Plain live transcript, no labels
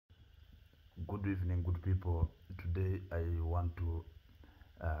Good evening, good people. Today I want to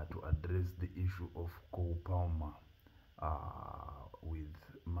address the issue of Cole Palmer with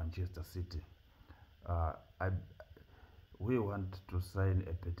Manchester City. Uh, I, we want to sign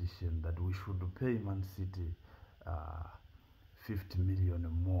a petition that we should pay Man City 50 million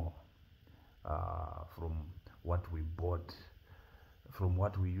more from what we bought, from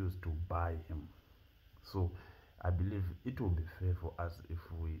what we used to buy him. So I believe it will be fair for us if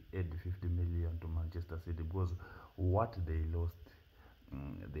we add 50 million to Manchester City, because what they lost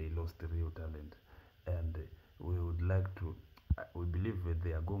real talent, and we would like to. We believe that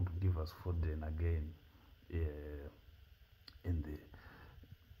they are going to give us Foden again in the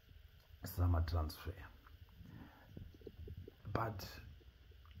summer transfer. But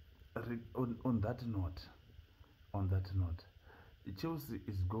on that note, Chelsea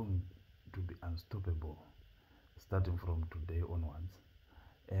is going to be unstoppable starting from today onwards.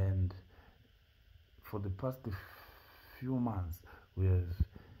 And for the past few months, we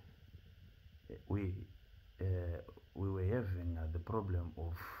were having the problem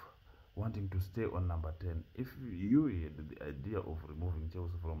of wanting to stay on number 10. If you had the idea of removing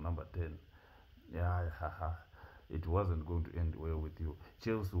Chelsea from number 10, it wasn't going to end well with you.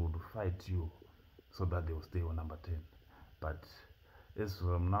 Chelsea would fight you so that they will stay on number 10. But as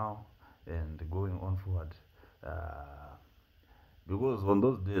from now and going on forward, because on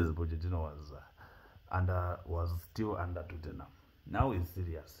those days Pochettino was still under Tottenham. Now he's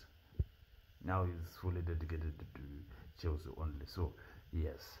serious. Now he's fully dedicated to Chelsea only. So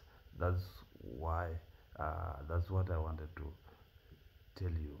yes, that's why. That's what I wanted to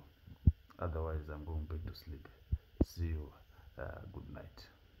tell you. Otherwise, I'm going back to sleep. See you. Good night.